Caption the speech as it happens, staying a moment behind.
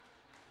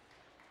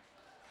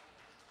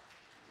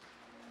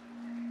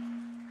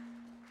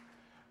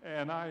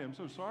And I am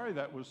so sorry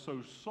that was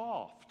so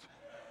soft.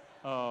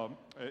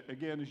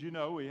 Again, as you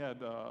know, we had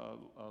a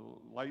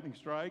lightning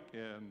strike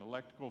and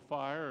electrical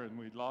fire, and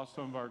we lost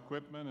some of our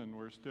equipment, and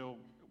we're still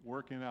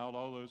working out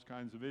all those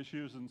kinds of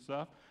issues and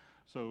stuff.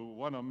 So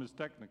one of them is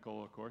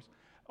technical, of course.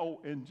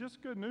 Oh, and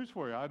just good news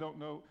for you. I don't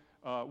know,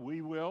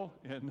 we will,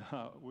 and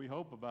we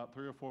hope about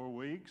 3 or 4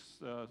 weeks,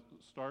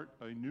 start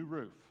a new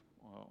roof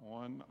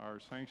on our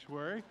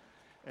sanctuary.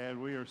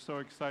 And we are so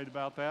excited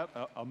about that.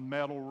 A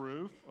metal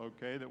roof,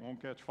 okay, that won't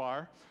catch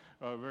fire.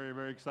 Very,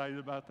 very excited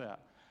about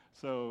that.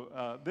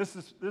 So this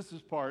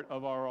is part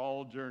of our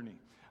all journey.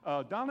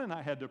 Donna and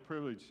I had the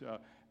privilege,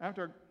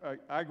 after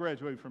I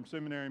graduated from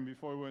seminary and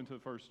before we went to the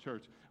First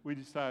Church, we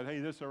decided,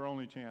 hey, this is our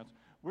only chance.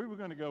 We were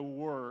going to go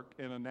work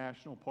in a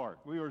national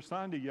park. We were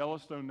assigned to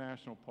Yellowstone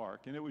National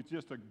Park, and it was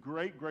just a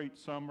great, great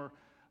summer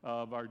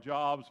of our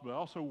jobs, but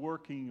also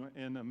working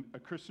in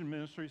Christian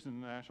ministries in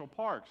the national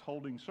parks,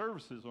 holding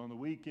services on the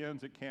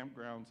weekends at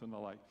campgrounds and the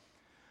like.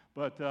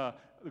 But,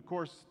 of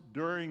course,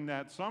 during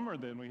that summer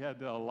then, we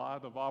had a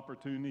lot of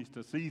opportunities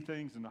to see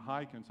things and to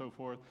hike and so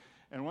forth.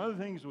 And one of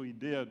the things we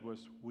did was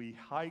we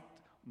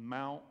hiked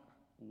Mount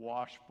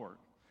Washburn.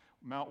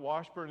 Mount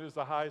Washburn is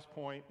the highest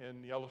point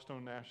in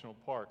Yellowstone National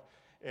Park.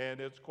 And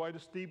it's quite a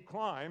steep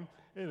climb,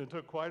 and it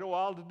took quite a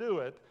while to do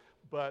it.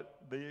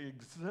 But the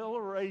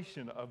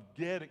exhilaration of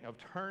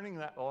turning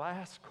that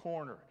last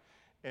corner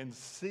and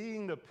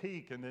seeing the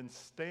peak and then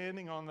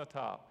standing on the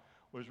top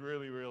was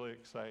really, really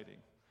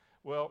exciting.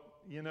 Well,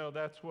 you know,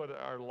 that's what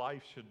our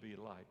life should be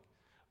like.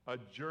 A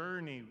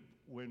journey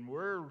when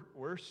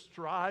we're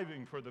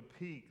striving for the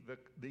peak,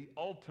 the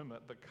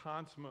ultimate, the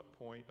consummate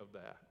point of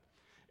that.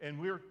 And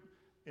we're,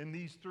 in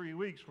these 3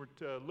 weeks,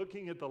 we're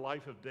looking at the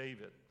life of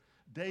David.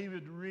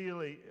 David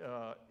really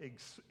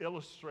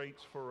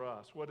illustrates for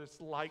us what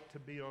it's like to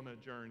be on a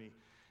journey.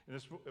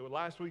 And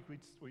last week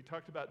we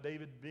talked about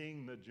David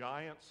being the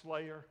giant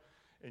slayer,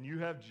 and you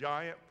have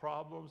giant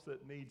problems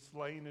that need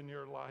slain in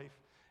your life.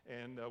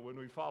 And when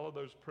we follow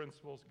those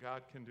principles,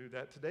 God can do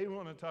that. Today we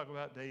want to talk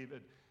about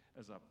David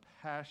as a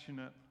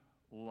passionate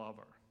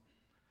lover.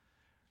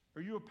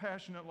 Are you a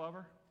passionate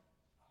lover?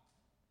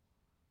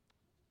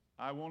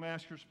 I won't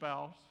ask your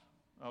spouse,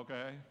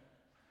 okay?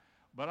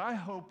 But I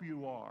hope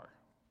you are.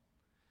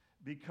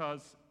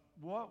 Because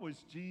what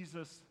was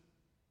Jesus'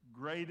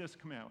 greatest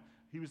commandment?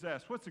 He was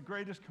asked, what's the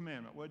greatest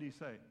commandment? What did he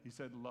say? He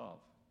said, love.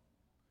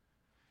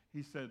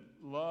 He said,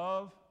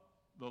 love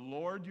the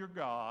Lord your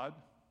God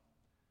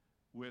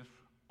with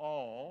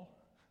all,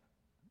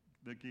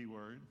 the key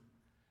word,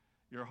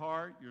 your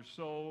heart, your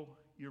soul,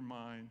 your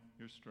mind,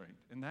 your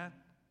strength. And that,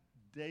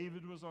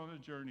 David was on a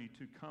journey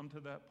to come to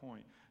that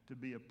point, to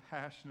be a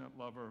passionate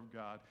lover of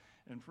God.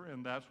 And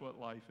friend, that's what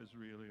life is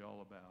really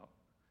all about.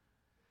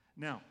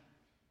 Now,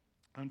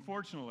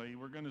 unfortunately,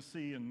 we're going to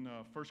see in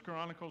 1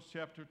 Chronicles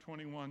chapter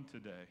 21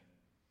 today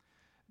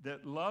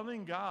that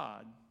loving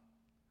God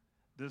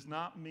does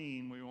not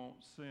mean we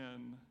won't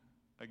sin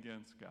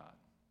against God.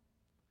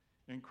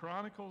 In 1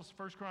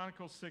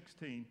 Chronicles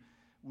 16,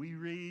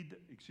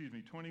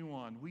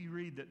 21, we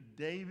read that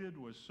David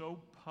was so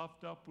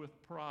puffed up with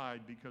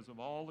pride because of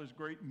all his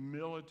great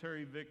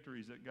military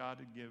victories that God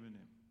had given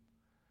him,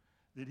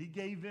 that he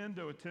gave in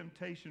to a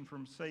temptation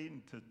from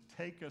Satan to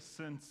take a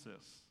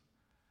census.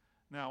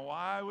 Now,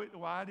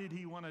 why did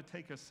he want to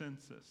take a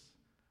census?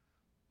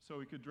 So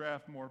he could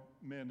draft more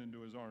men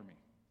into his army.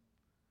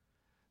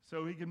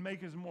 So he could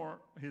make his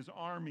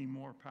army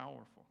more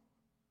powerful.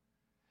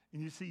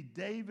 And you see,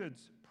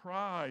 David's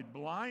pride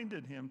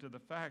blinded him to the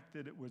fact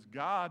that it was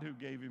God who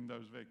gave him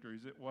those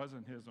victories. It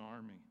wasn't his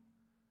army.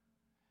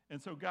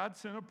 And so God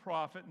sent a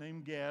prophet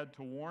named Gad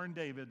to warn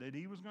David that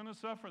he was going to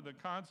suffer the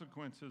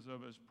consequences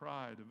of his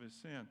pride, of his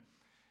sin.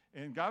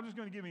 And God was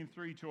going to give him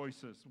 3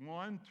 choices.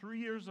 1, 3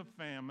 years of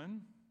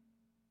famine,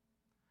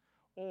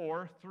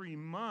 or 3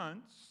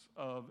 months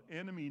of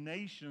enemy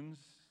nations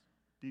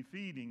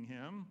defeating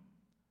him,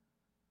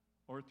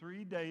 or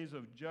 3 days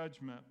of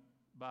judgment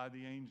by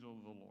the angel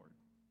of the Lord.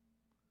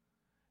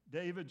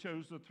 David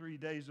chose the 3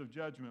 days of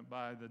judgment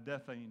by the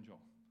death angel.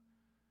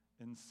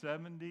 And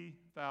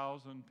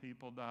 70,000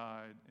 people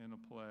died in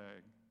a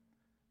plague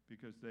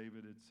because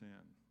David had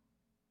sinned.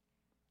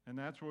 And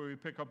that's where we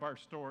pick up our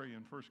story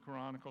in 1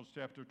 Chronicles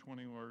chapter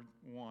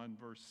 21,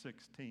 verse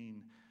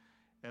 16.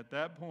 At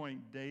that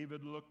point,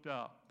 David looked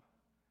up,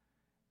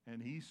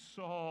 and he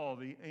saw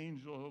the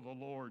angel of the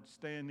Lord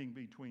standing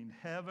between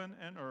heaven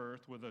and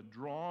earth with a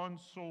drawn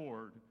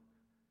sword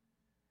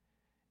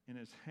in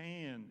his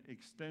hand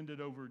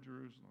extended over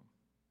Jerusalem.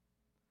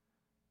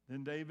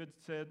 Then David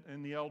said,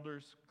 and the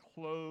elders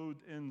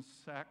clothed in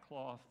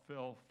sackcloth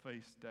fell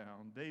face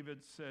down. David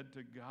said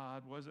to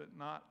God, was it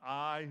not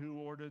I who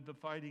ordered the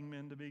fighting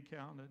men to be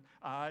counted?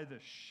 I, the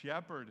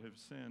shepherd, have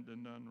sinned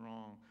and done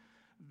wrong.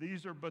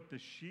 These are but the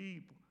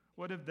sheep.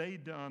 What have they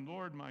done?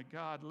 Lord my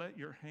God, let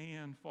your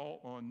hand fall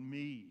on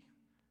me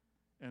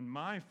and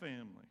my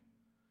family,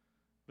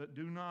 but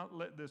do not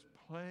let this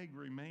plague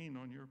remain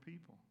on your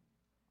people.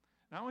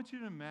 Now I want you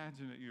to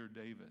imagine that you're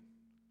David.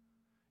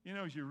 You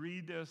know, as you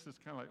read this, it's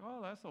kind of like,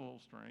 oh, that's a little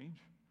strange.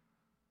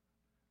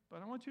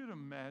 But I want you to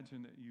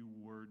imagine that you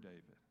were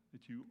David,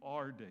 that you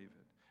are David.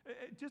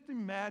 Just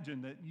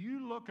imagine that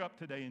you look up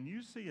today and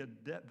you see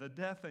the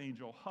death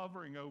angel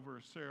hovering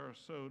over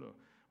Sarasota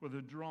with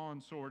a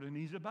drawn sword, and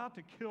he's about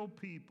to kill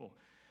people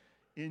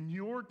in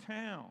your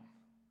town,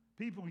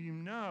 people you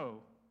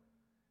know,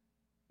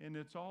 and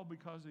it's all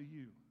because of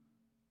you,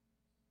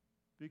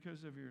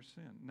 because of your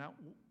sin. Now,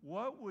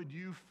 what would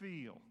you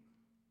feel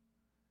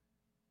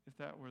if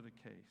that were the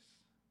case?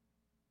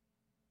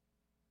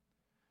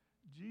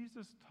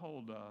 Jesus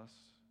told us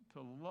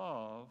to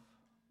love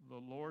the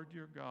Lord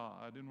your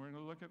God, and we're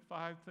going to look at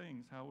 5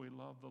 things how we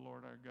love the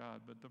Lord our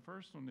God. But the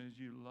first one is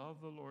you love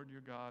the Lord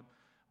your God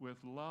with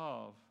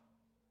love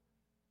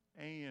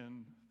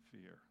and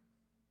fear.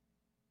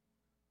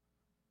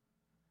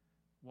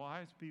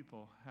 Wise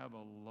people have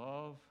a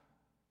love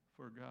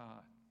for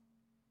God,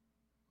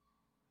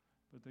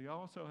 but they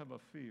also have a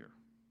fear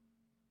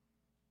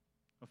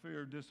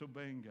of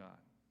disobeying God.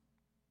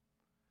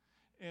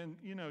 And,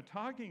 you know,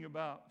 talking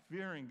about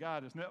fearing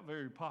God is not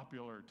very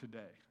popular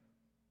today.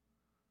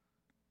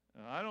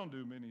 I don't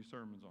do many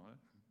sermons on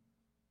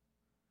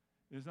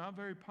it. It's not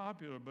very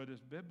popular, but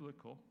it's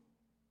biblical.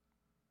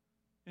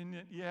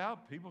 And yeah,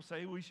 people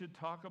say we should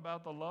talk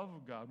about the love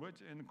of God,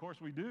 and of course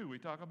we do. We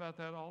talk about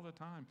that all the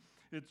time.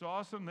 It's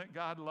awesome that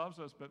God loves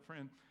us, but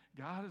friend,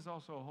 God is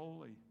also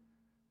holy.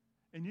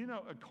 And you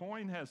know, a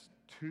coin has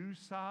 2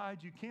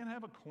 sides. You can't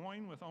have a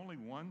coin with only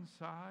one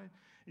side.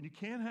 And you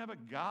can't have a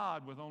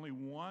God with only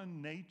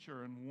one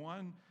nature and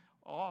one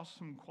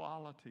awesome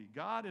quality.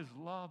 God is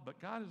love, but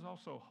God is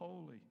also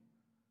holy.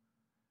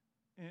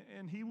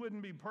 And he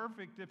wouldn't be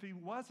perfect if he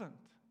wasn't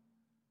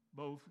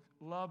both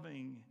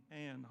loving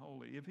and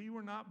holy. If he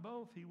were not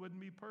both, he wouldn't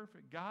be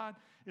perfect. God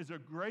is a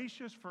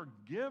gracious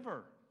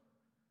forgiver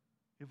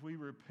if we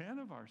repent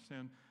of our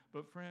sin.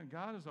 But friend,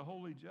 God is a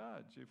holy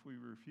judge if we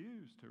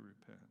refuse to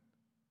repent.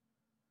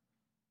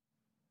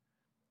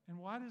 And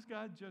why does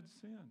God judge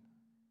sin?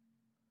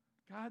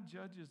 God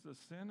judges the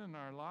sin in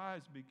our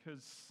lives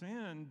because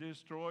sin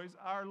destroys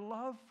our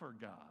love for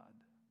God.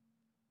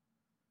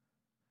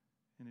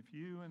 And if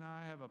you and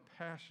I have a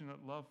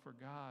passionate love for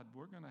God,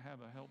 we're going to have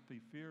a healthy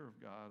fear of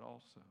God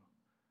also.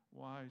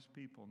 Wise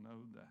people know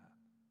that.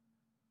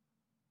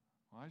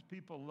 Wise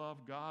people love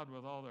God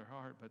with all their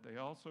heart, but they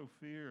also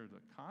fear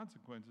the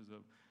consequences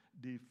of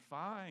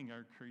defying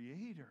our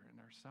Creator and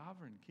our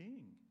sovereign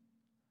King.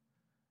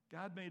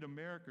 God made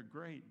America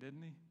great,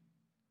 didn't he?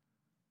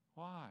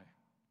 Why?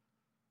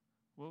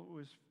 Well,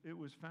 it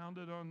was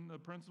founded on the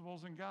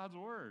principles in God's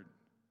Word.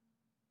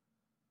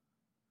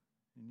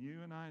 And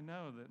you and I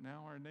know that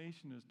now our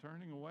nation is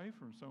turning away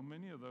from so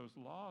many of those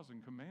laws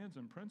and commands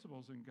and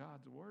principles in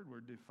God's Word.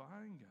 We're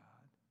defying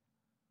God.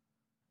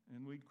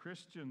 And we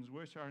Christians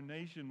wish our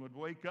nation would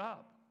wake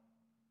up.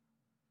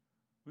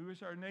 We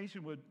wish our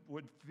nation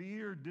would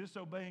fear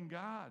disobeying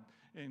God.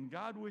 And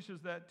God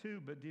wishes that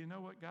too. But do you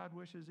know what God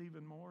wishes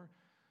even more?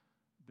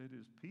 That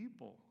his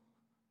people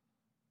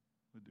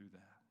would do that.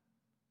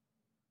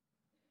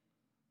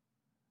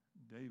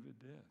 David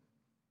did.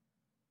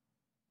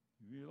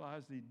 He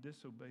realized he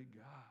disobeyed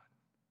God.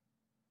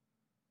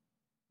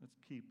 Let's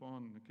keep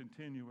on and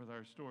continue with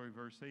our story.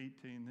 Verse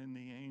 18, then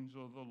the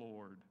angel of the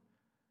Lord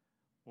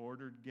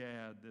ordered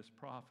Gad, this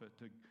prophet,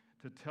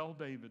 to tell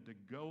David to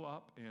go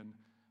up and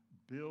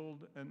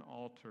build an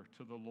altar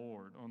to the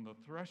Lord on the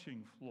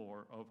threshing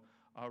floor of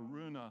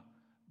Araunah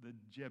the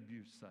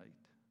Jebusite.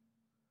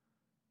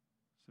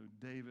 So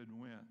David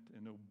went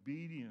in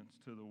obedience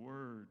to the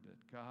word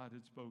that God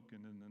had spoken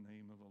in the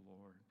name of the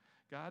Lord.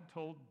 God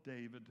told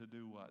David to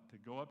do what? To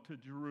go up to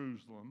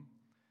Jerusalem.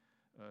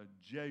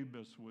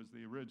 Jebus was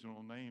the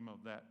original name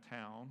of that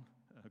town,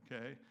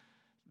 okay?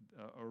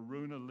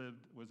 Araunah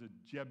was a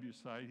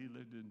Jebusite. He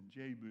lived in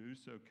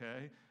Jebus,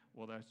 okay?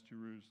 Well, that's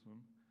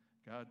Jerusalem.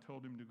 God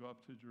told him to go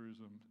up to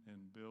Jerusalem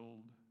and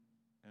build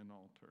an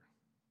altar.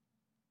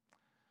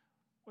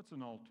 What's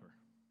an altar?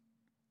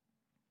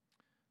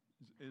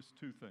 It's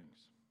 2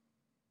 things.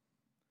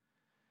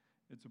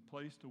 It's a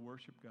place to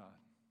worship God.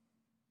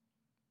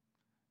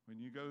 When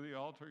you go to the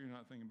altar, you're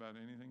not thinking about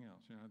anything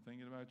else. You're not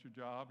thinking about your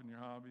job and your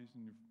hobbies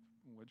and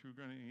what you're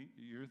going to eat.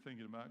 You're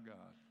thinking about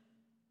God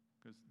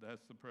because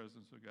that's the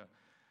presence of God.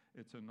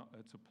 It's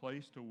a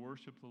place to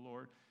worship the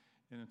Lord,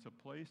 and it's a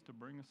place to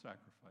bring a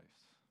sacrifice.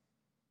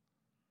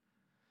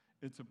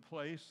 It's a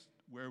place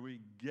where we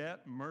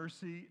get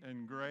mercy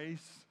and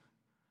grace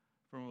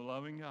from a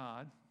loving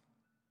God,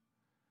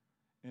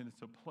 and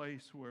it's a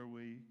place where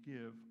we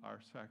give our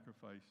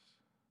sacrifice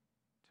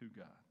to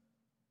God.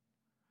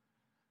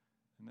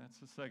 And that's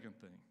the second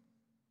thing.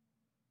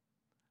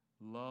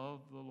 Love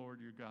the Lord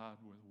your God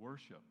with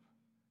worship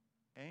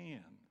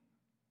and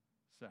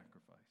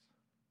sacrifice.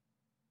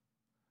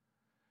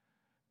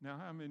 Now,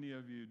 how many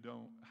of you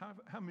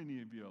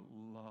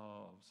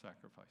love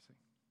sacrificing?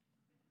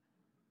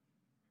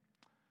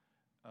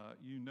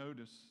 You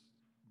notice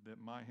that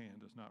my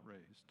hand is not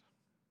raised.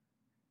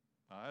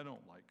 I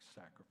don't like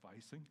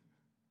sacrificing.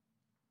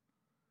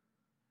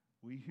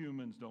 We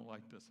humans don't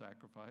like to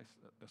sacrifice,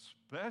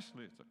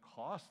 especially it's a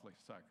costly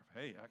sacrifice.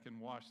 Hey, I can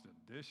wash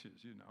the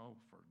dishes,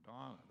 for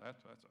Donna.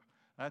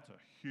 That's a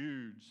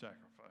huge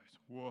sacrifice.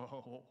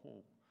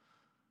 Whoa.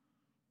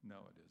 No,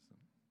 it isn't.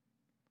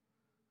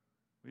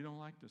 We don't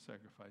like to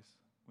sacrifice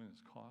when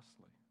it's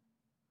costly.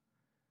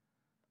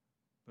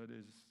 But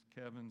as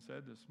Kevin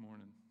said this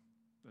morning,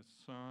 the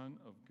Son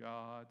of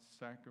God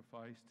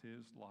sacrificed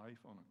his life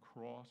on a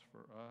cross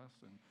for us.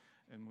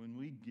 And when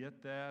we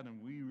get that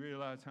and we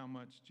realize how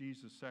much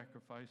Jesus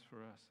sacrificed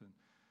for us, and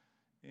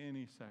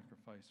any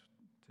sacrifice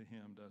to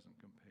him doesn't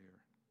compare.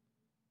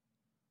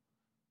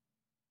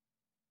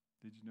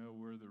 Did you know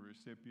we're the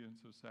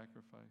recipients of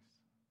sacrifice?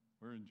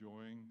 We're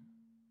enjoying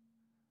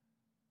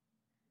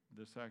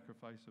the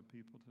sacrifice of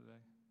people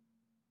today.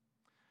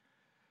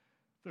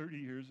 30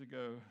 years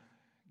ago,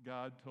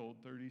 God told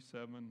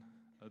 37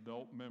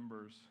 adult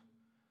members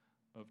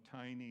of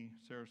tiny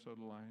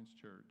Sarasota Alliance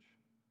Church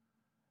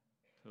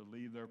to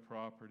leave their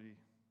property,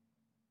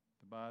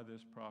 to buy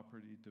this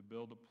property, to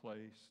build a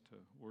place to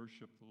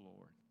worship the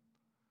Lord.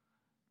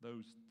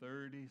 Those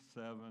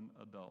 37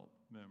 adult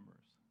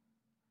members,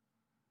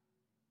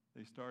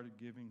 they started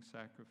giving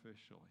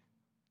sacrificially.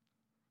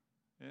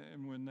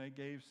 And when they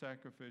gave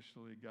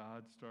sacrificially,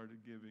 God started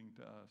giving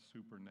to us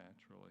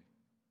supernaturally.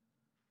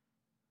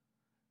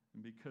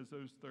 And because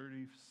those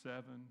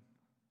 37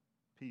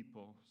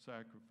 people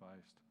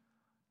sacrificed,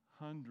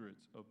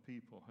 hundreds of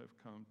people have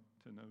come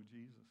to know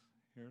Jesus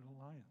here at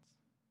Alliance.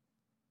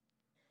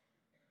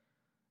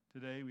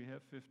 Today we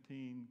have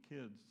 15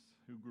 kids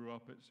who grew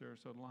up at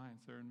Sarasota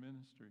Alliance. They're in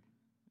ministry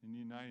in the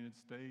United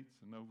States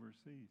and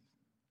overseas.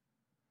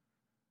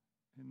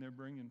 And they're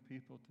bringing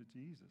people to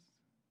Jesus.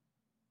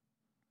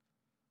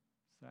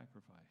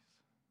 Sacrifice.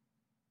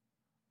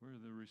 We're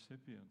the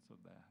recipients of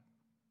that.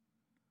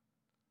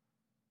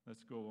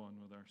 Let's go on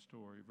with our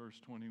story. Verse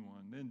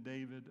 21. Then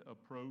David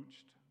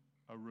approached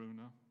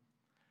Araunah.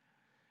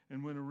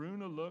 And when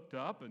Araunah looked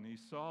up and he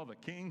saw the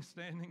king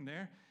standing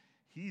there,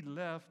 he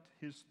left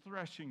his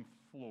threshing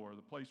floor,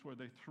 the place where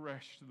he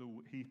threshed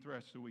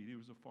the wheat. He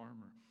was a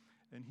farmer.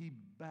 And he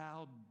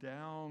bowed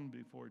down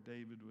before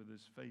David with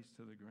his face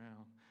to the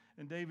ground.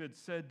 And David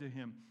said to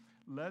him,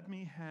 "Let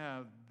me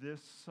have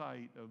this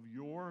site of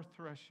your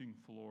threshing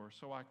floor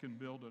so I can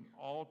build an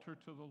altar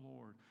to the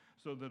Lord,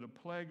 so that a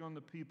plague on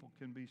the people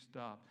can be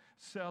stopped.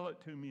 Sell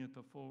it to me at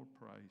the full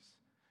price."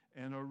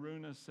 And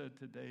Araunah said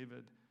to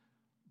David,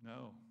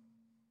 "No,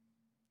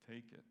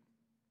 take it.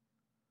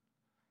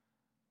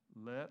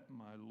 Let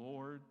my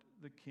Lord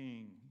the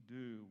king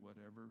do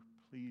whatever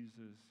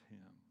pleases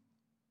him."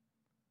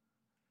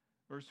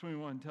 Verse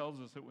 21 tells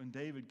us that when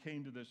David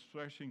came to this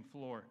threshing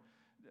floor,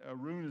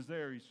 Araunah's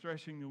there, he's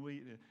threshing the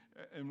wheat.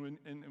 And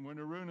when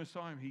Araunah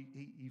saw him,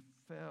 he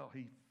fell,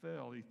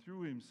 he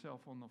threw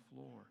himself on the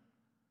floor.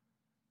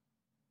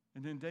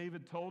 And then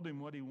David told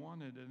him what he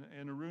wanted,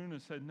 and Araunah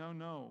said,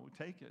 no,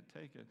 take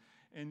it.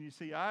 And you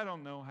see, I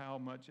don't know how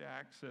much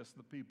access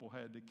the people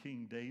had to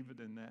King David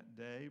in that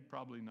day,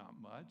 probably not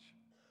much.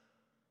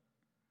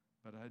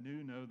 But I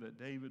do know that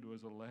David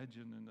was a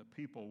legend and the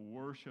people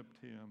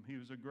worshiped him. He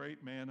was a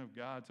great man of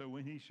God. So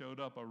when he showed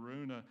up,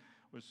 Araunah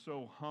was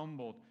so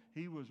humbled,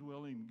 he was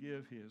willing to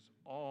give his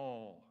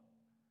all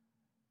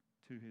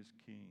to his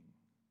king.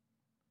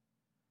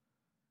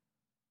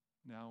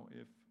 Now,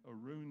 if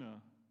Araunah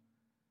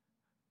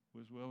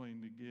was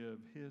willing to give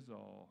his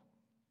all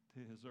to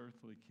his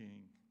earthly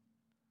king,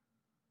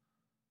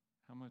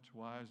 how much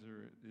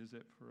wiser is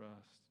it for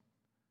us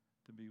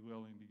to be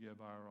willing to give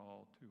our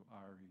all to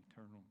our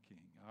eternal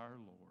King, our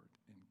Lord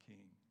and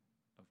King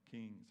of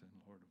kings and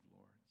Lord of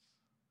lords?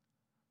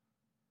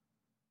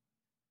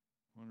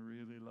 Want to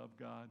really love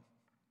God?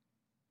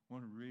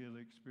 Want to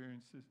really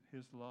experience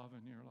his love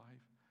in your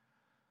life?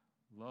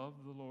 Love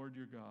the Lord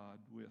your God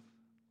with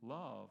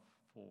love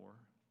for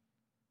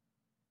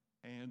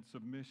and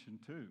submission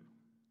to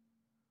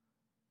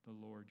the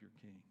Lord your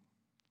King.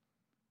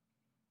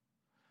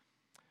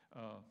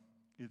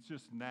 It's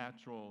just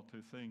natural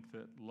to think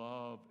that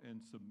love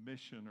and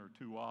submission are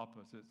two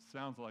opposites.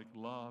 Sounds like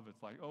love,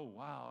 it's like, oh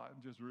wow,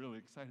 I'm just really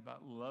excited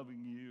about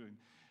loving you,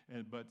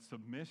 but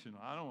submission,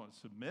 I don't want to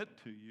submit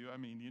to you. I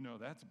mean,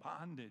 that's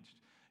bondage.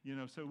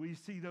 So we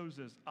see those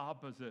as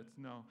opposites.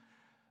 No,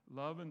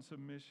 love and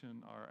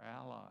submission are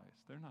allies.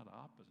 They're not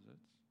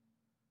opposites.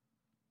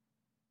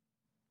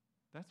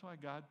 That's why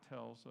God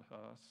tells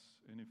us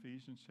in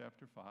Ephesians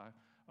chapter 5,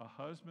 a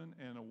husband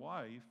and a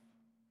wife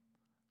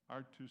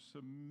are to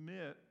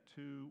submit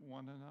to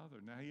one another.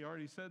 Now, he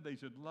already said they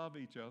should love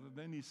each other.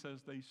 Then he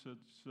says they should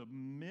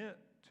submit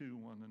to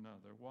one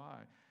another. Why?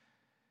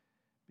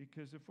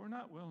 Because if we're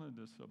not willing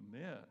to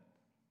submit,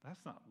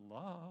 that's not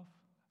love.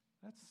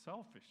 That's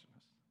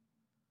selfishness.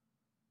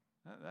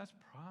 That's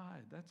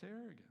pride. That's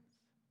arrogance.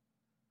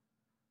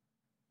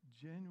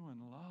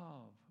 Genuine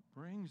love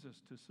brings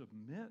us to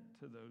submit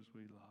to those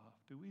we love.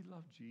 Do we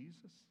love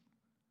Jesus?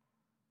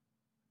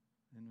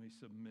 And we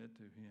submit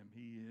to him.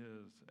 He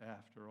is,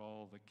 after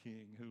all, the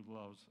King who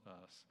loves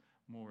us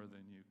more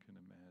than you can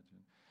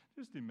imagine.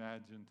 Just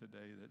imagine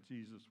today that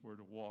Jesus were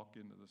to walk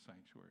into the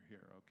sanctuary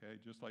here, okay?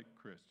 Just like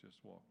Chris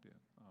just walked in,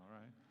 all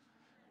right?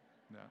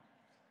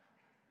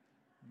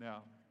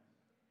 Now,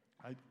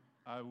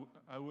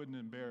 I wouldn't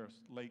embarrass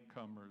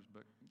latecomers,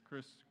 but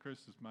Chris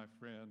is my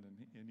friend,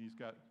 and he's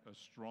got a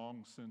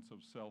strong sense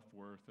of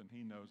self-worth, and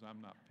he knows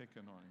I'm not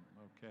picking on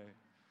him, okay?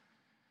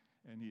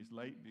 And he's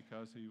late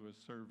because he was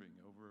serving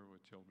over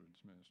with children's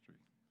ministry.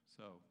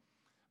 So,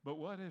 but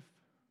what if,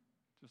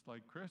 just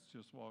like Chris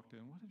just walked in,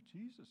 what if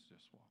Jesus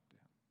just walked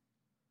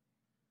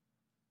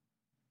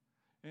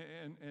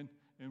in?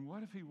 And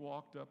what if he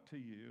walked up to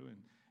you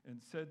and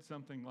said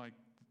something like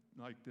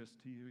this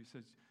to you? He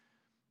says,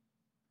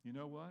 you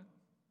know what?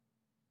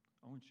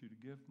 I want you to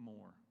give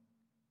more.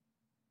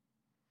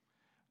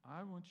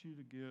 I want you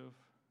to give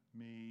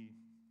me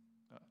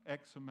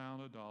X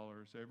amount of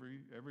dollars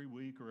every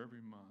week or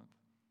every month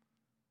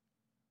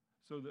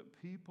so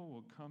that people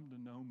will come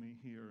to know me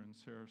here in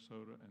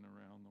Sarasota and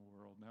around the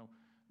world. Now,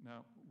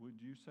 would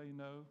you say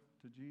no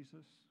to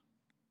Jesus?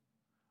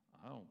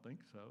 I don't think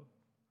so.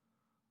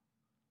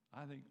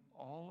 I think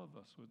all of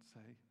us would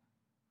say,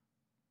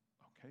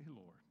 okay,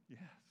 Lord,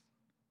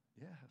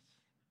 yes.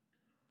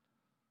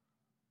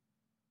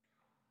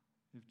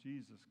 If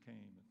Jesus came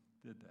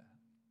and did that,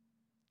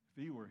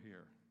 if he were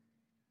here,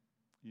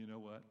 you know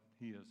what?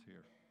 He is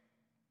here.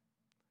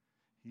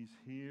 He's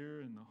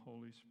here in the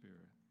Holy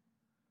Spirit.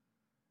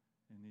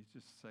 And he's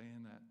just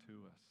saying that to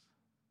us,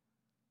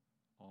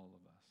 all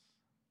of us.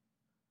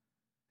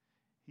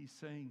 He's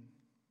saying,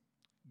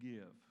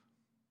 give,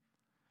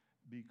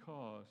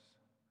 because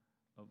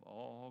of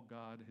all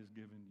God has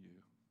given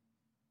you.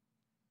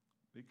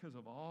 Because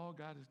of all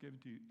God has given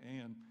to you,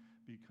 and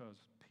because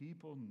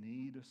people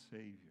need a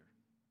Savior.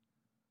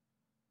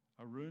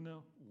 Aruna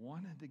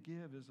wanted to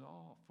give his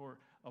all for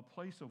a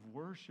place of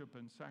worship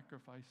and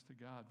sacrifice to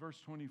God. Verse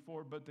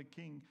 24, but the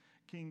King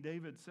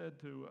David said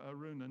to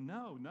Aruna,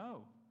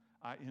 no,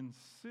 I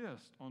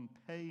insist on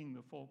paying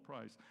the full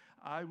price.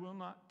 I will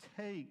not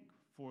take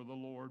for the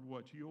Lord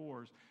what's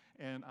yours,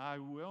 and I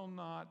will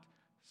not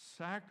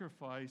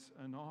sacrifice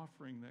an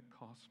offering that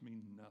costs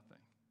me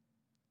nothing.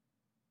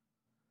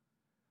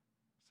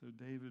 So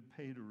David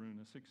paid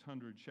Aruna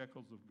 600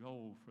 shekels of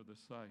gold for the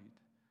site.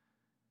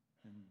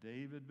 And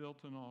David built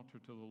an altar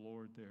to the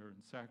Lord there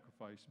and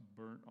sacrificed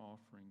burnt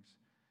offerings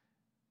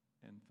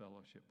and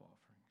fellowship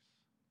offerings.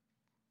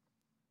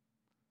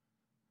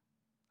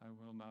 I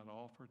will not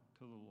offer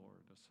to the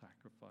Lord a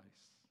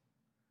sacrifice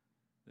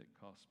that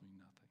costs me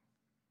nothing.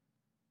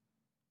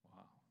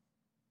 Wow.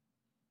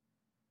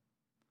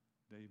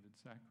 David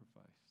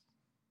sacrificed.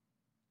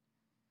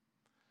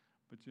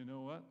 But you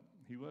know what?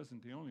 He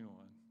wasn't the only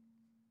one.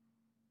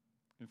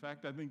 In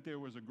fact, I think there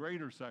was a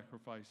greater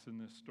sacrifice in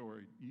this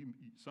story.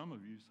 Some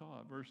of you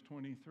saw it. Verse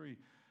 23,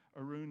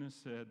 Aruna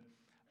said,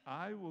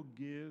 I will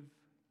give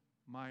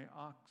my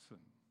oxen.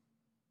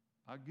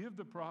 I'll give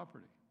the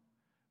property.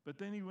 But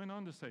then he went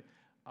on to say,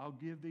 I'll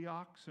give the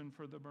oxen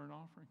for the burnt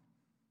offering.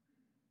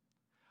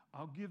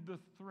 I'll give the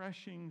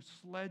threshing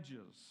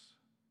sledges.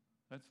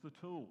 That's the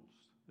tools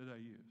that I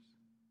use.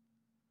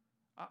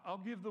 I'll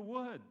give the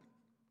wood,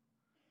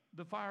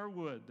 the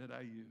firewood that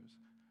I use.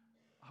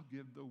 I'll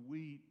give the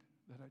wheat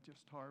that I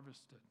just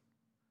harvested.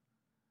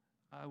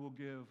 I will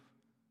give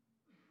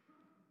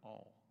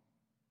all.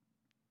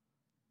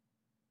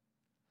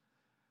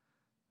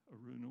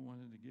 Aruna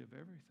wanted to give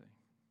everything.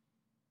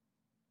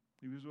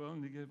 He was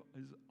willing to give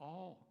his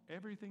all,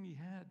 everything he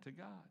had to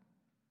God.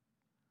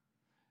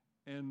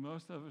 And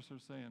most of us are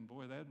saying,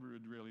 boy, that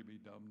would really be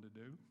dumb to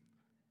do.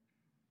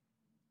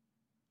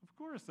 Of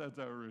course, that's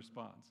our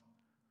response.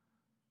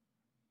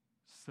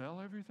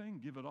 Sell everything,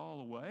 give it all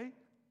away?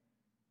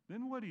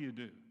 Then what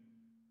do?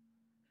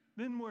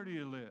 Then where do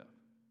you live?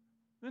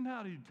 Then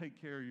how do you take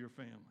care of your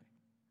family?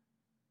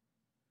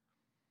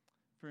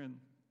 Friend,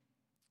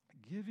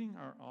 giving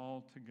our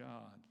all to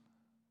God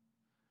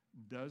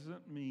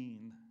doesn't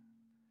mean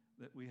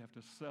that we have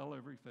to sell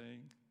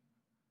everything,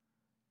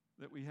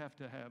 that we have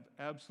to have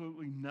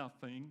absolutely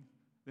nothing,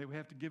 that we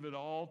have to give it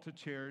all to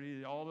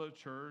charity, all to the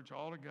church,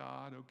 all to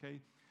God,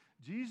 okay?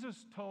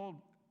 Jesus told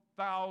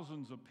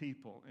thousands of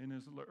people in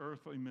his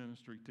earthly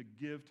ministry to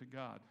give to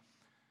God.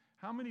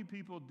 How many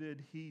people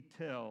did he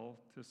tell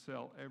to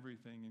sell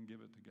everything and give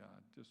it to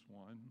God? Just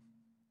one.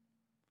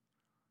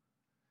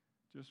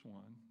 Just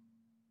one.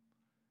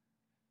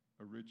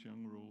 A rich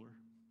young ruler.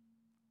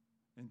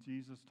 And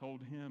Jesus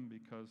told him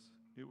because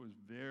it was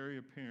very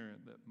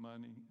apparent that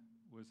money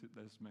was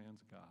this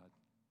man's God.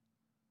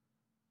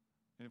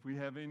 And if we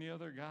have any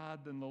other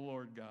God than the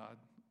Lord God,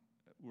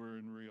 we're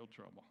in real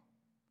trouble.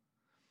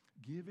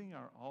 Giving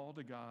our all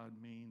to God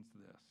means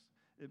this.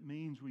 It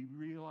means we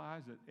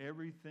realize that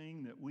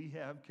everything that we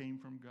have came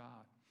from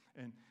God.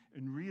 And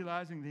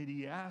realizing that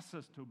he asks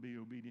us to be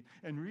obedient.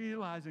 And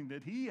realizing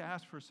that he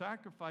asks for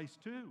sacrifice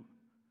too.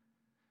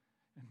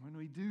 And when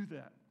we do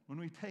that, when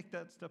we take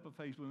that step of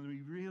faith, when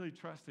we really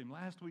trust him.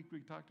 Last week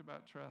we talked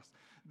about trust.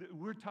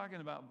 We're talking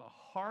about the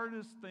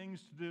hardest things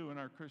to do in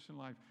our Christian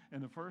life.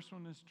 And the first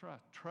one is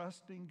trust.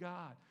 Trusting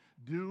God.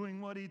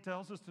 doing what he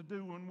tells us to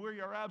do when we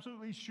are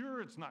absolutely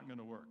sure it's not going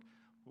to work.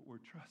 But we're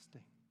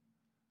trusting.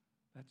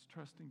 That's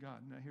trusting God.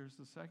 Now here's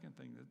the second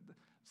thing, the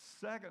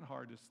second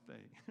hardest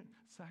thing,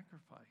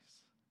 sacrifice.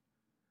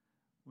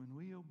 When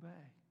we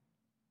obey,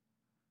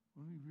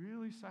 when we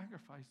really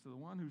sacrifice to the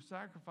one who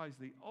sacrificed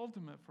the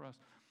ultimate for us,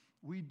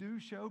 we do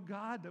show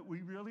God that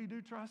we really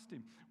do trust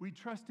him. We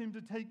trust him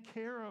to take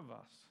care of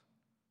us.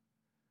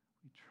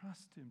 We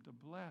trust him to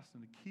bless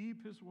and to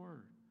keep his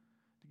word,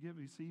 to give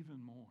us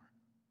even more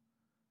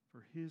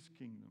for his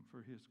kingdom,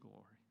 for his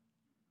glory.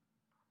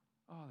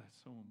 Oh, that's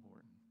so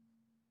important.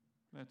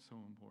 That's so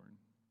important.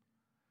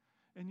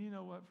 And you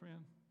know what,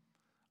 friend?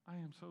 I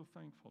am so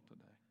thankful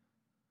today.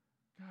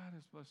 God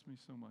has blessed me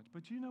so much.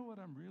 But you know what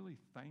I'm really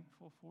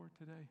thankful for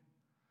today?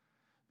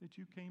 That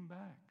you came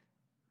back.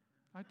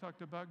 I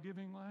talked about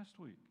giving last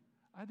week.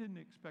 I didn't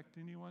expect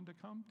anyone to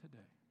come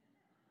today.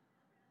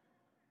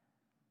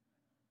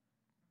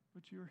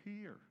 But you're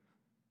here.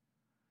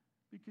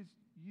 Because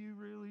you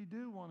really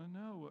do want to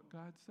know what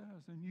God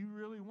says. And you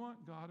really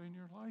want God in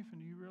your life.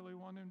 And you really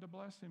want him to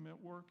bless him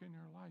at work in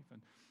your life. And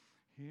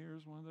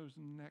here's one of those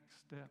next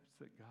steps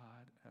that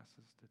God asks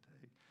us to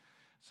take.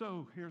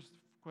 So here's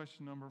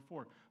question number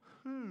 4.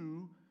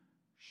 Who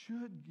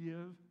should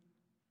give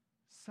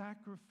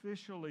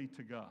sacrificially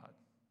to God?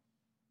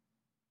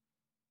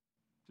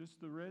 Just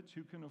the rich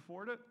who can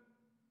afford it?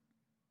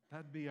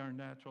 That'd be our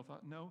natural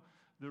thought. No,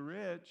 the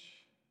rich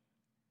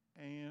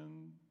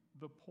and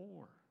the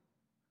poor.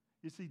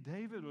 You see,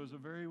 David was a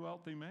very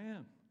wealthy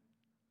man.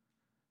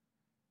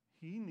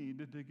 He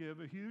needed to give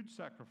a huge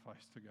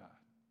sacrifice to God.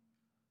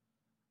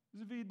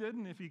 Because if he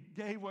didn't, if he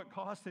gave what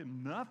cost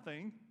him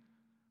nothing,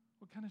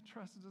 what kind of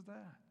trust is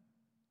that?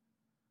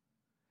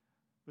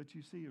 But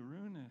you see,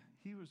 Araunah,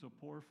 he was a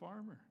poor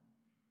farmer.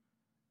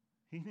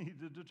 He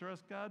needed to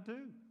trust God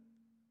too.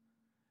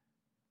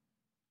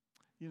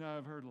 You know,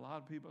 I've heard a lot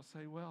of people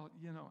say, well,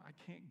 you know, I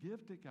can't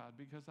give to God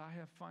because I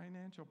have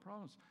financial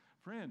problems.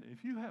 Friend,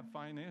 if you have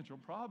financial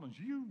problems,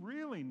 you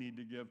really need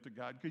to give to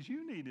God because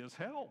you need his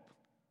help.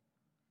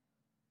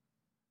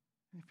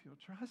 If you'll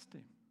trust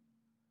him,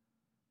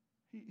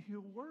 he'll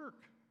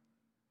work.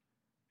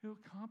 He'll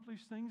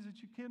accomplish things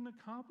that you can't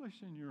accomplish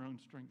in your own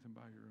strength and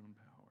by your own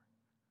power.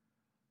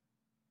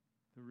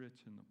 The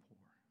rich and the poor.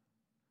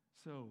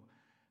 So,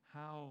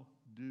 how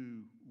do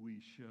we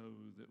show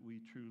that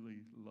we truly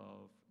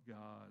love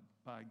God?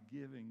 By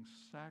giving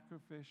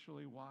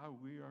sacrificially while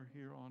we are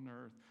here on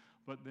earth,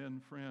 but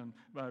then, friend,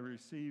 by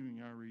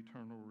receiving our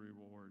eternal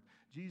reward.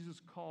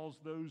 Jesus calls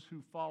those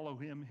who follow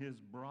him his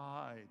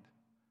bride.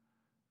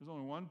 There's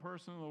only one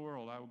person in the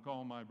world I would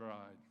call my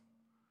bride.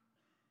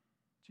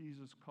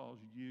 Jesus calls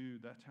you.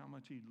 That's how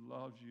much he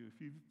loves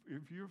you.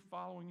 If you're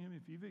following him,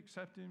 if you've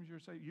accepted him as your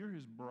Savior, you're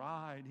his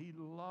bride. He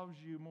loves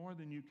you more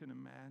than you can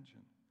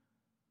imagine.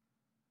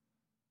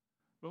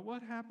 But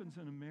what happens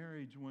in a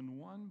marriage when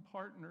one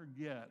partner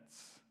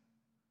gets,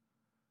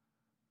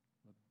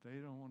 but they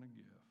don't want to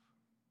give?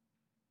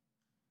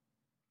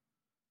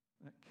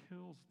 That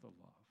kills the love.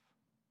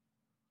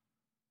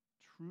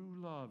 True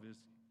love is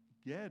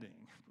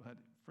getting, but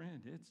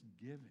friend, it's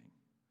giving.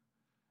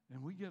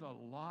 And we get a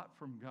lot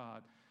from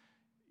God.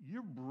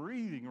 You're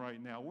breathing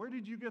right now. Where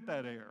did you get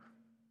that air?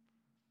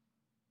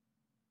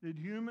 Did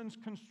humans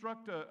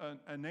construct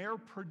an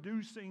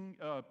air-producing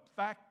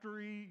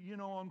factory,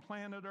 on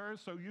planet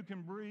Earth so you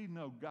can breathe?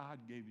 No, God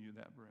gave you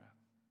that breath.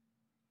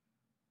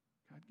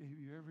 God gave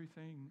you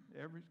everything.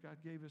 God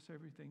gave us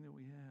everything that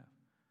we have.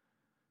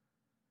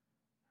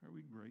 Are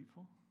we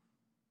grateful?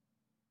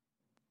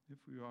 If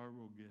we are,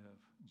 we'll give.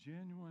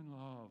 Genuine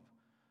love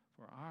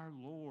for our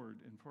Lord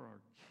and for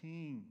our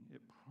King.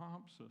 It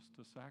prompts us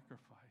to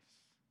sacrifice.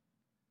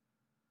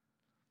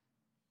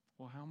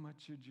 Well, how much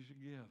should you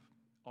give?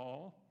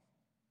 All?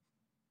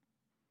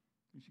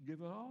 You should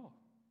give it all.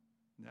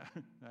 Now,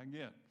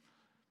 again,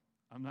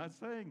 I'm not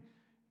saying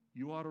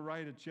you ought to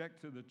write a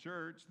check to the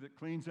church that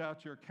cleans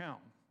out your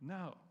account.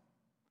 No.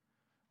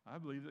 I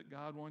believe that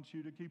God wants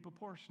you to keep a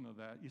portion of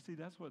that. You see,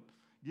 that's what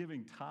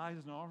giving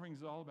tithes and offerings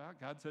is all about.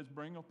 God says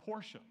bring a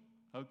portion,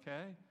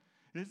 okay?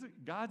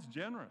 God's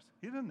generous.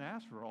 He doesn't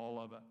ask for all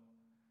of it.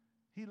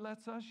 He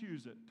lets us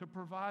use it to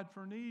provide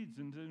for needs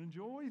and to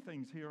enjoy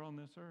things here on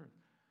this earth.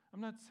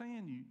 I'm not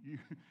saying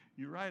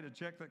you write a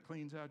check that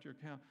cleans out your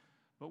account.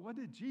 But what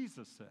did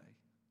Jesus say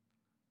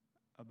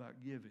about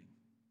giving?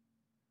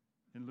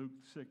 In Luke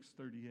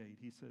 6:38,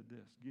 he said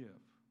this, give.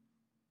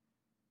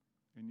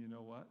 And you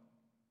know what?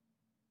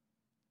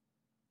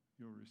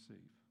 You'll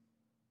receive.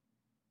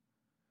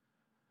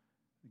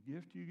 The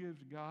gift you give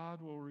to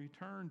God will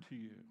return to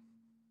you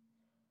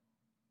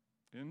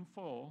in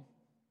full,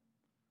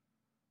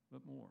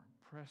 but more.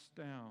 Pressed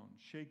down,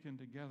 shaken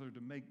together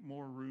to make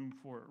more room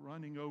for it,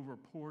 running over,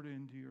 poured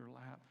into your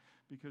lap.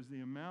 Because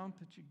the amount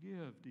that you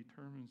give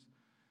determines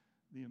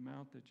the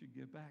amount that you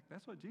give back.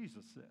 That's what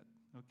Jesus said,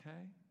 okay?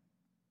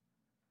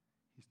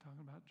 He's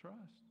talking about trust.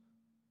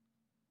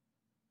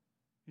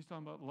 He's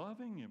talking about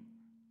loving him.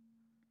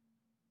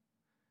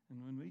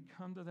 And when we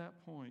come to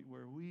that point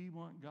where we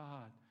want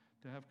God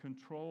to have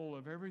control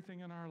of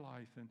everything in our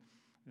life, and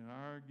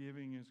our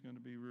giving is going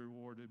to be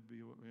rewarded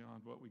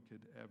beyond what we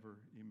could ever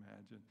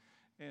imagine.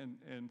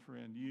 And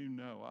friend, you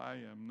know I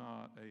am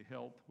not a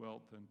health,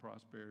 wealth, and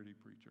prosperity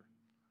preacher.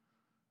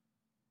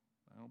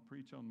 I don't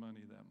preach on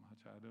money that much.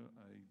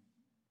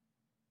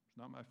 It's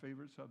not my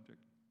favorite subject,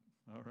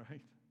 all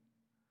right?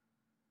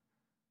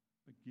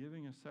 But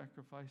giving a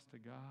sacrifice to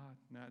God,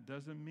 now it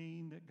doesn't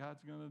mean that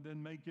God's going to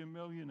then make you a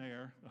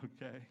millionaire,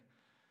 okay?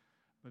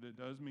 But it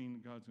does mean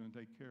that God's going to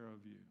take care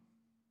of you,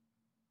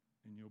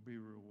 and you'll be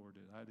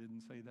rewarded. I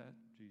didn't say that,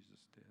 Jesus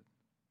did.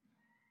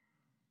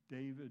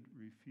 David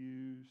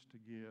refused to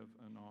give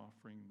an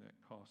offering that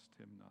cost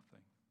him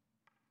nothing.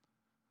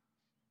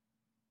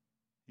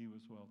 He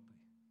was wealthy.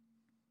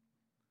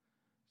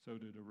 So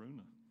did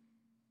Araunah.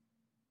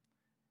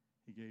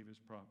 He gave his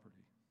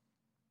property.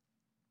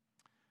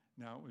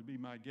 Now, it would be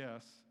my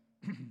guess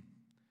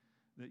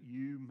that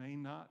you may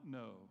not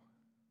know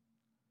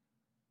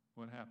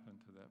what happened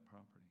to that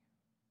property.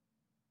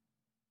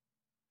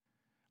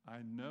 I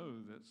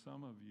know that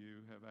some of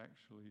you have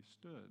actually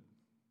stood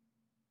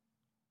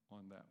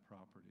on that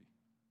property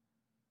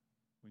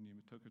when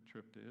you took a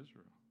trip to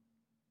Israel.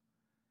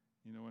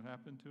 You know what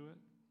happened to it?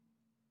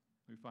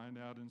 We find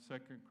out in 2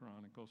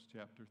 Chronicles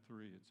chapter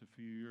 3. It's a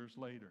few years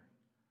later.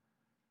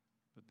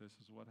 But this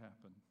is what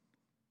happened.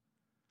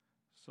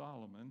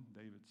 Solomon,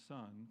 David's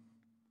son,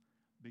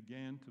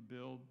 began to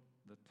build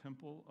the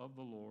temple of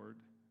the Lord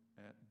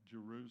at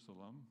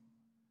Jerusalem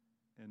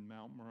in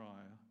Mount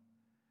Moriah,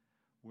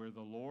 where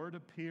the Lord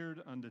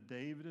appeared unto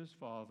David his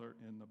father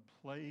in the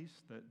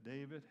place that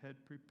David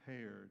had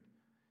prepared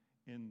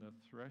in the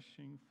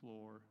threshing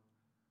floor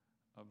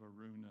of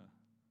Araunah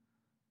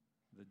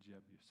the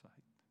Jebusite.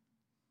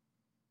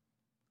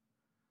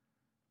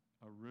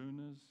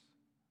 Araunah's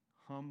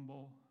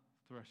humble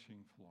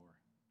threshing floor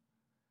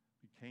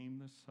became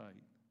the site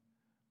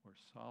where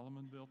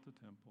Solomon built the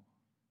temple,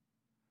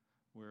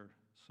 where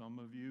some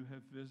of you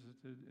have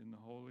visited in the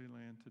Holy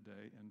Land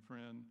today, and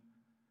friend,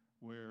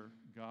 where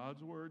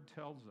God's word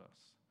tells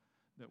us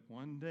that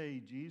one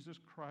day Jesus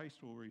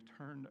Christ will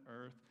return to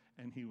earth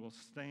and he will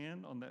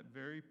stand on that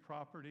very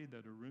property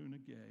that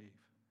Araunah gave,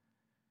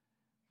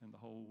 and the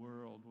whole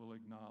world will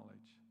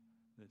acknowledge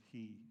that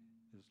he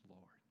is Lord.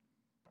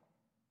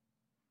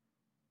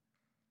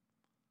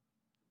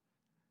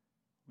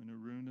 When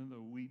Araunah,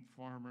 the wheat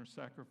farmer,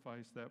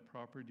 sacrificed that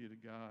property to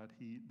God,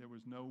 there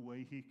was no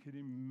way he could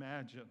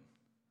imagine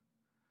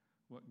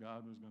what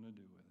God was going to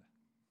do with it.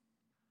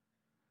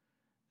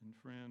 And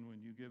friend,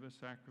 when you give a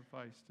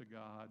sacrifice to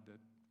God that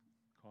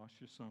costs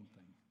you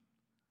something,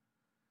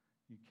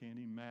 you can't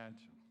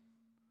imagine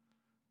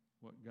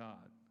what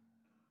God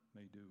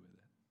may do with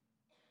it.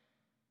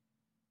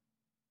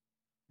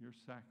 Your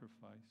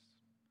sacrifice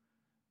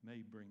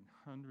may bring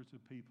hundreds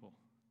of people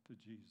to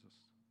Jesus,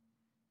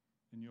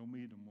 and you'll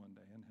meet him one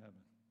day in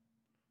heaven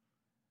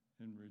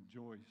and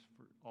rejoice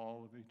for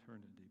all of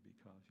eternity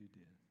because you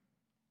did.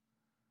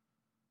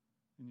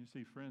 And you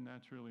see, friend,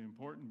 that's really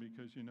important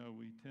because,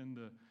 we tend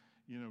to,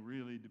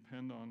 really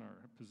depend on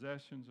our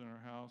possessions and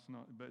our house.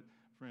 But,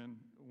 friend,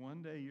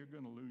 one day you're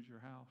going to lose your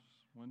house.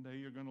 One day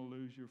you're going to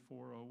lose your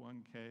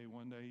 401k.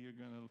 One day you're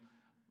going to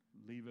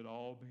leave it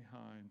all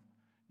behind.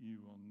 You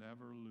will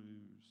never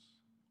lose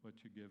what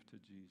you give to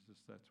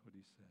Jesus. That's what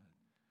he said.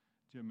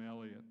 Jim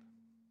Elliot,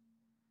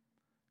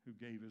 who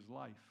gave his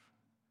life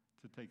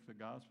to take the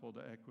gospel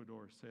to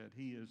Ecuador, said,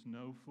 "He is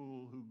no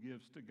fool who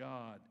gives to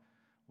God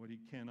what he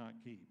cannot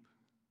keep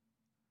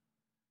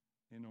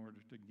in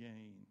order to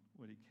gain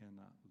what he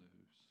cannot lose."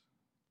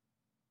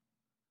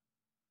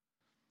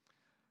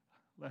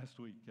 Last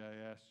week, I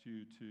asked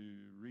you to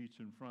reach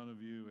in front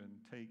of you and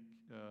take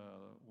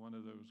one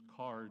of those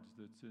cards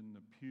that's in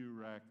the pew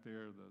rack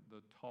there,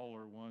 the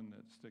taller one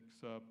that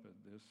sticks up at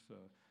this,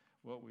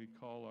 what we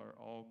call our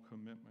all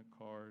commitment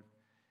card.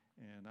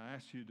 And I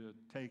asked you to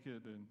take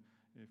it, and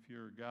if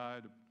you're a guy,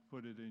 to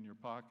put it in your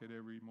pocket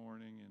every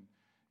morning, and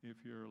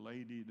if you're a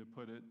lady, to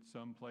put it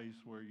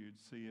someplace where you'd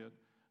see it.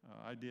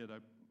 I did. I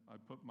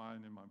put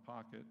mine in my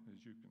pocket,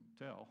 as you can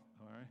tell,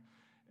 all right?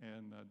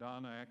 And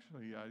Donna,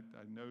 actually, I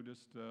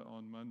noticed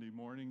on Monday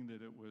morning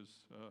that it was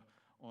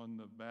on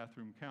the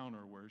bathroom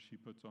counter where she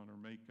puts on her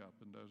makeup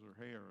and does her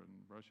hair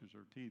and brushes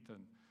her teeth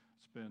and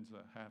spends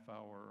a half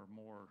hour or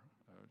more.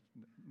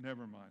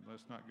 Never mind,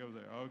 let's not go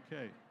there.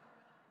 Okay.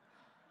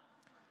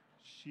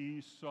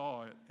 She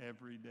saw it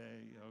every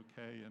day,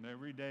 okay? And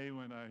every day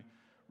when I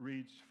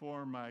reached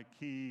for my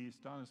keys,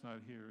 Donna's not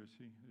here, is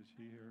she? Is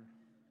she here?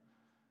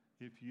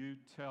 If you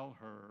tell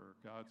her,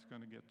 God's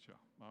going to get you,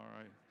 all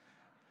right?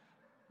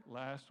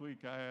 Last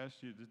week, I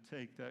asked you to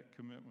take that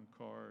commitment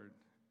card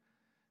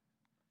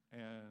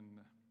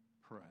and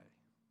pray.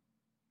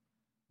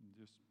 And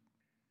just,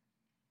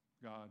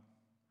 God,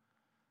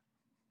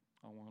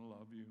 I want to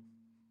love you.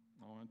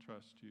 I want to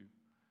trust you.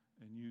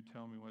 And you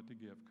tell me what to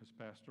give, because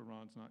Pastor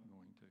Ron's not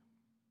going to.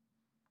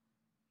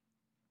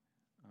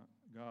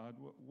 God,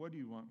 what do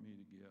you want me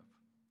to give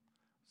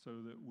so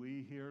that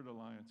we here at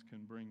Alliance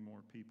can bring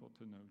more people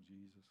to know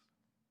Jesus?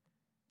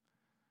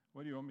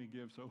 What do you want me to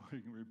give so we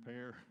can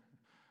repair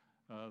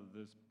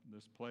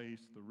this place,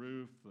 the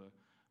roof, the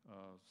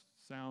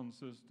sound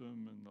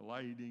system, and the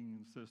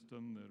lighting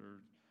system that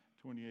are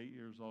 28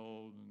 years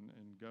old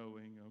and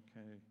going?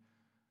 Okay,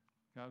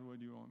 God, what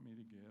do you want me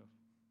to give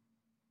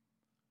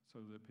so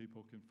that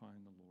people can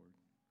find the Lord?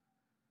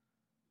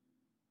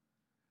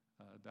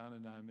 Donna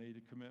and I made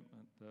a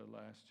commitment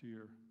last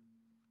year.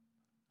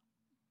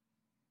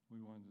 We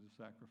wanted to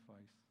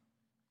sacrifice.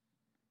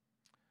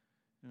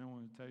 And I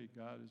want to tell you,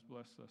 God has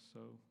blessed us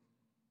so.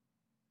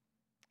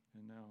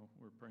 And now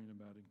we're praying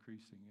about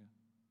increasing it.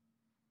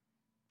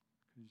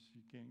 Because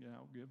you can't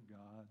outgive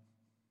God.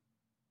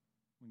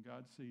 When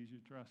God sees you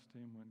trust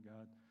Him, when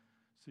God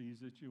sees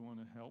that you want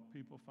to help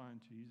people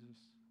find Jesus,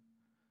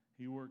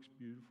 He works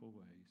beautiful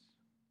ways.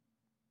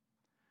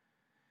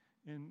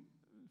 And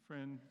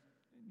friend,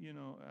 you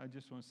know, I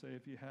just want to say,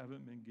 if you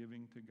haven't been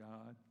giving to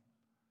God,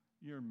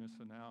 you're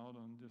missing out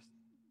on just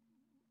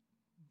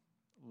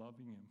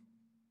loving Him.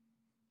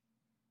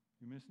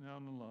 You're missing out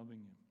on loving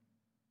Him.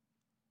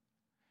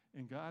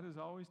 And God is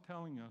always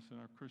telling us in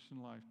our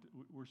Christian life that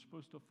we're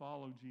supposed to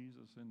follow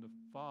Jesus, and to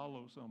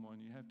follow someone,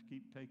 you have to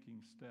keep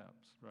taking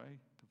steps, right,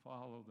 to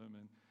follow them.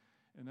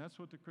 And that's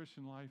what the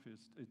Christian life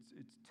is.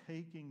 It's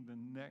taking the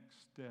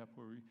next step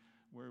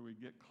where we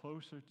get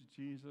closer to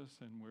Jesus,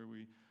 and where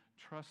we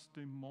trust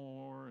Him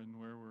more, and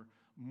where we're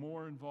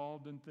more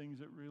involved in things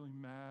that really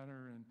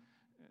matter,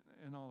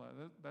 and all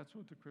that. That's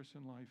what the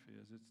Christian life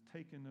is. It's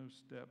taking those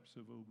steps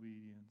of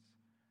obedience.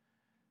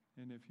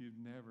 And if you've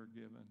never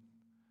given,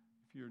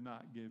 if you're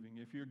not giving,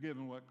 if you're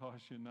giving what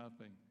costs you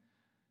nothing,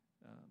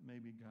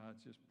 maybe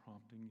God's just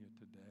prompting you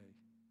today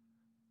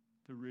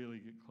to really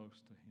get close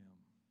to Him.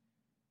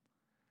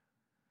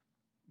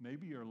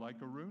 Maybe you're like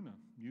Aruna.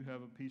 You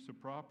have a piece of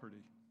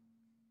property.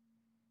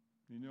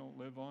 You don't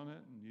live on it,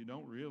 and you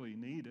don't really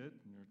need it,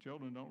 and your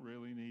children don't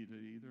really need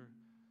it either.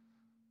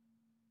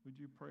 Would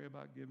you pray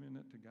about giving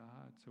it to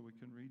God so we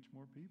can reach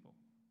more people?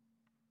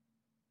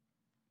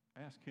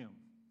 Ask Him,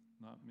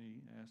 not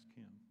me. Ask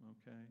Him,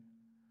 okay?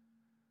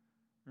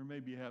 Or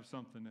maybe you have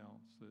something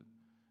else that,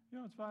 you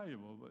know, it's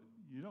valuable, but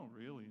you don't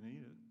really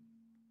need it.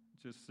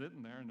 It's just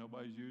sitting there, and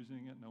nobody's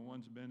using it. No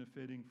one's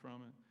benefiting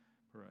from it.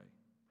 Pray,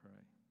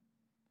 pray.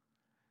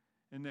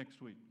 And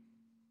next week,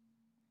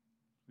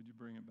 would you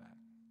bring it back?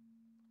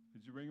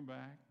 Would you bring it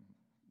back?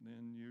 And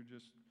then you're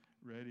just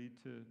ready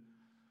to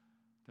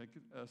take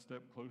a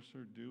step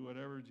closer, do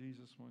whatever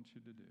Jesus wants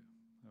you to do,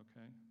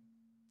 okay?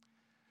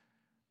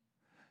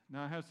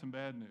 Now, I have some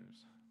bad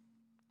news.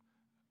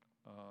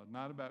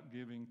 Not about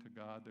giving to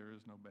God. There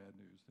is no bad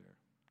news there.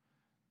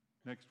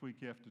 Next week,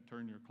 you have to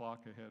turn your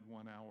clock ahead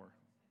 1 hour.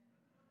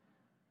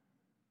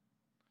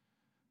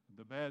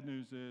 The bad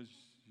news is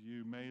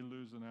you may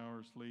lose an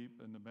hour's sleep,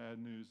 and the bad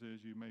news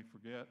is you may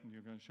forget, and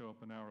you're going to show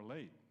up an hour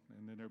late,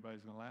 and then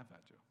everybody's going to laugh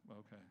at you.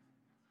 Okay.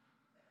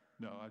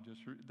 No,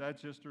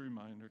 that's just a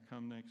reminder.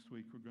 Come next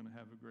week, we're going to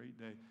have a great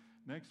day.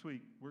 Next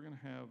week, we're going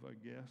to have a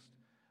guest.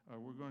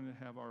 We're going to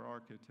have our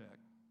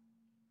architect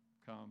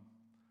come.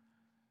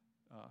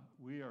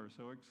 We are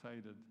so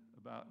excited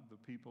about the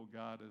people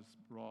God has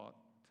brought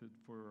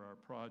for our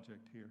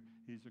project here.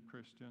 He's a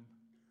Christian.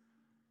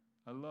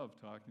 I love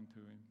talking to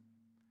him.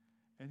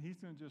 And he's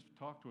going to just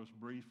talk to us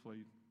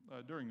briefly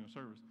during the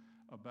service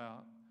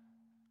about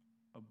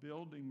a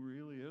building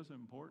really is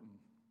important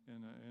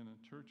in a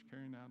church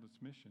carrying out its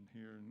mission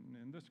here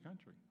in this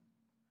country.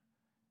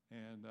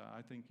 And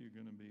I think you're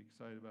going to be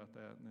excited about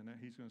that. And then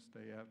he's going to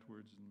stay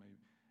afterwards and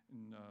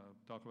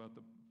talk about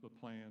the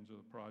plans or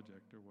the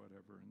project or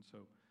whatever. And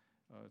so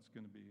it's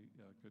going to be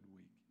a good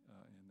week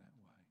in that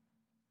way.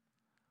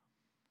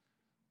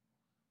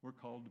 We're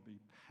called to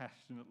be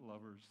passionate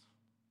lovers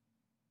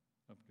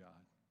of God.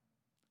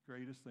 The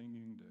greatest thing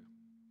you can do.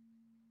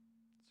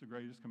 It's the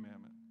greatest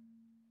commandment.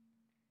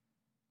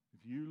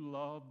 If you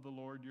love the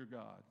Lord your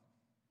God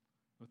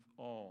with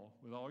all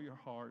your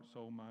heart,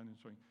 soul, mind, and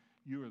strength,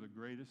 you are the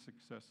greatest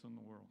success in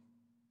the world.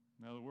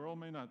 Now, the world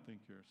may not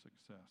think you're a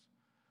success,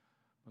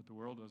 but the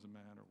world doesn't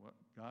matter. What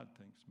God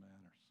thinks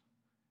matters.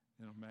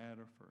 It'll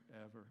matter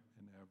forever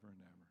and ever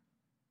and ever.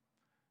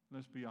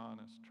 Let's be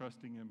honest.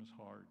 Trusting Him is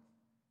hard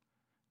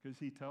because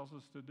He tells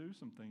us to do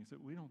some things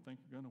that we don't think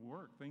are going to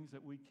work, things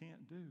that we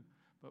can't do.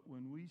 But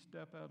when we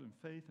step out in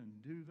faith and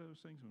do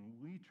those things, when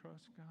we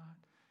trust God,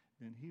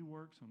 then He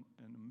works in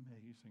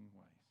amazing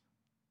ways.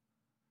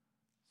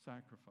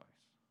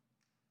 Sacrifice.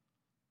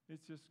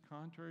 It's just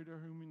contrary to our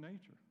human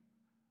nature.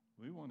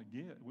 We want to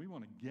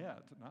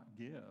get, not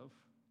give.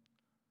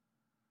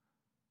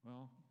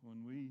 Well,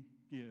 when we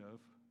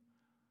give,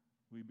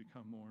 we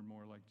become more and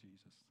more like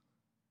Jesus.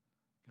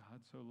 God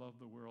so loved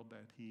the world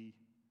that He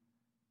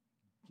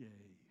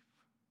gave.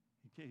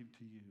 He gave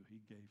to you.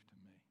 He gave to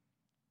me.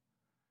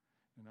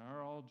 And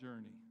our all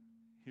journey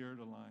here at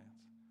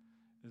Alliance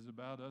is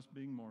about us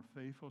being more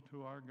faithful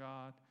to our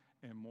God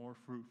and more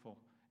fruitful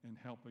in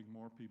helping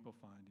more people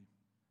find Him,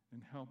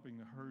 and helping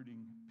the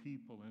hurting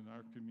people in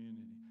our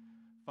community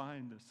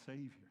find a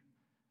Savior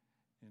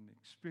and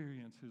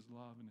experience His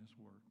love and His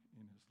work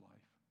in His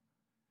life.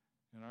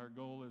 And our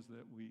goal is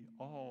that we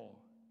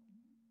all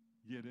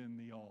get in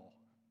the all,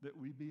 that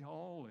we be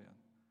all in,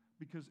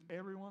 because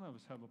every one of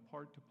us have a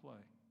part to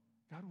play.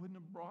 God wouldn't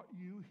have brought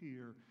you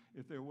here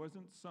if there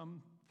wasn't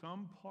some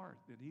part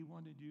that he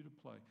wanted you to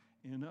play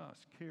in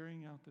us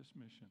carrying out this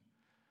mission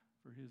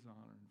for his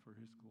honor and for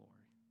his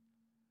glory.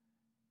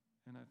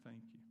 And I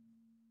thank you.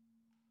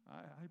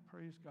 I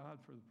praise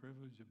God for the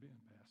privilege of being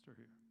pastor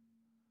here.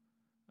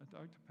 I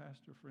talk to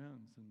pastor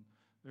friends, and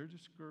they're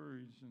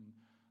discouraged, and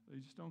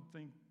they just don't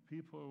think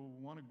people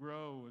want to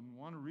grow and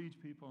want to reach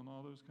people and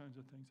all those kinds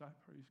of things. I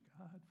praise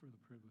God for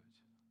the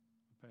privilege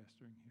of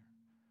pastoring here.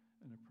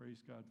 And I praise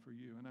God for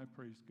you, and I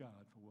praise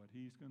God for what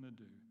he's going to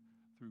do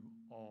through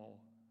all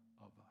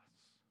of us.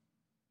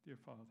 Dear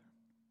Father,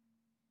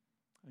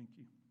 thank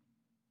you.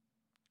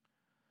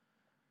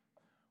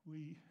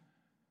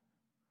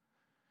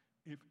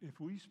 If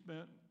we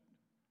spent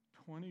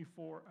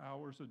 24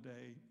 hours a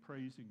day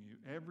praising you,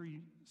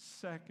 every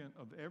second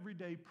of every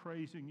day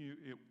praising you,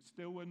 it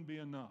still wouldn't be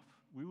enough.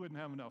 We wouldn't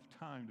have enough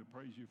time to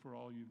praise you for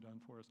all you've done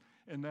for us.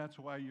 And that's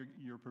why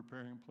you're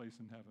preparing a place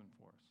in heaven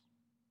for us,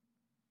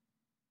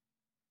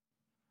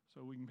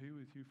 so we can be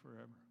with you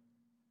forever,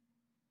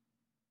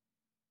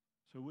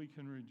 so we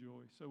can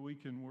rejoice, so we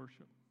can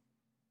worship,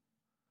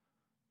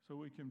 so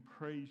we can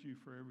praise you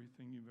for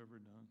everything you've ever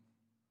done,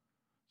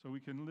 so we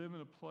can live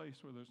in a place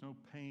where there's no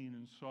pain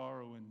and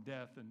sorrow and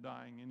death and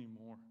dying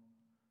anymore,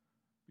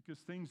 because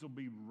things will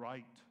be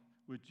right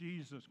with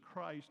Jesus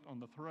Christ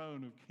on the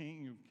throne of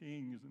King of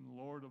Kings and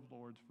Lord of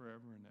Lords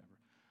forever and ever.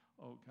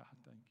 Oh, God,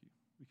 thank you.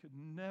 We could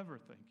never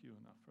thank you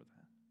enough for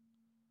that.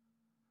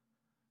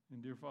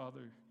 And dear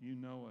Father, you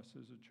know us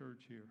as a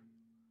church here,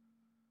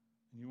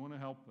 and you want to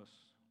help us.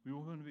 We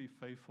want to be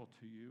faithful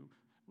to you.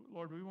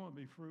 Lord, we want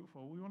to be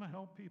fruitful. We want to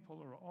help people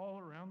who are all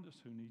around us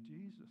who need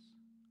Jesus.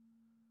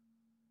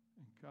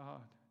 And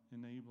God,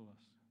 enable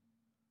us.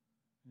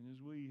 And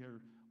as we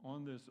are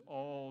on this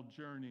all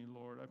journey,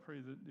 Lord, I pray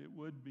that it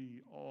would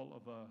be all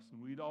of us,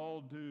 and we'd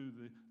all do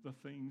the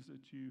things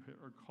that you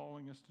are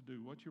calling us to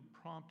do, what you're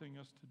prompting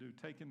us to do,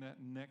 taking that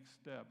next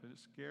step. And it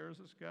scares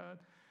us, God.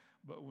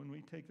 But when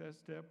we take that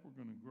step,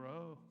 we're going to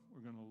grow,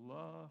 we're going to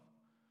love,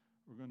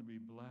 we're going to be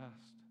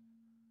blessed,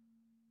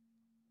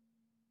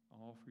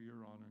 all for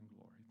your honor and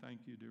glory.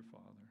 Thank you, dear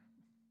Father.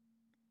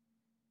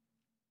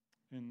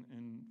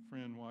 And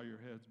friend, while your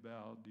head's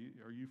bowed,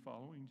 are you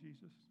following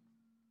Jesus?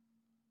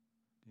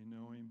 Do you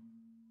know him?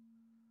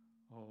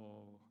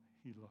 Oh,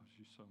 he loves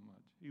you so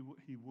much.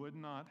 He would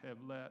not have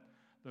let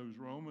those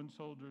Roman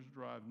soldiers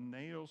drive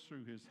nails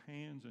through his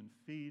hands and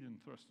feet and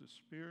thrust a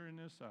spear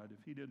in his side if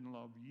he didn't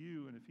love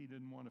you, and if he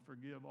didn't want to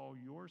forgive all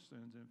your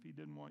sins, and if he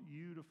didn't want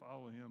you to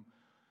follow him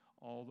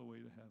all the way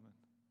to heaven.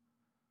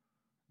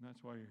 And that's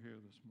why you're here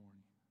this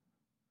morning,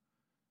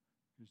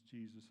 because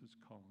Jesus is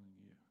calling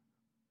you.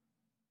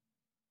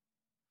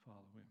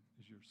 Follow him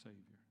as your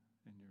Savior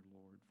and your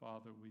Lord.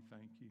 Father, we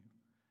thank you.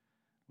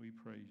 We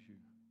praise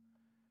you.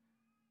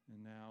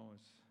 And now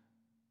as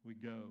we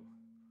go,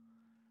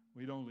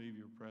 we don't leave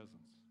your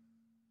presence.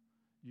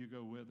 You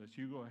go with us.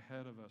 You go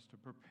ahead of us to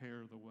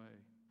prepare the way,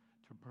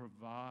 to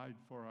provide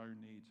for our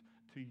needs,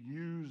 to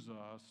use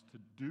us to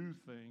do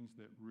things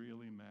that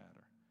really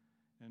matter.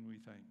 And we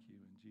thank you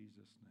in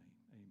Jesus' name.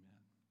 Amen.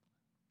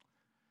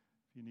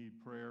 If you need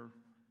prayer,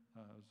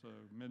 as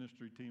a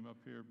ministry team up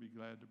here, be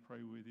glad to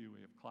pray with you.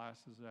 We have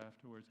classes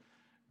afterwards.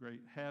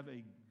 Great. Have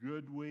a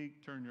good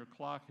week. Turn your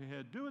clock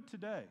ahead. Do it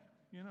today.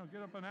 You know,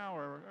 get up an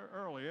hour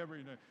early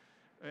every day.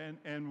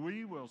 And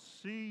we will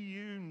see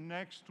you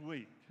next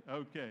week.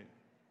 Okay.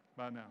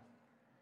 Bye now.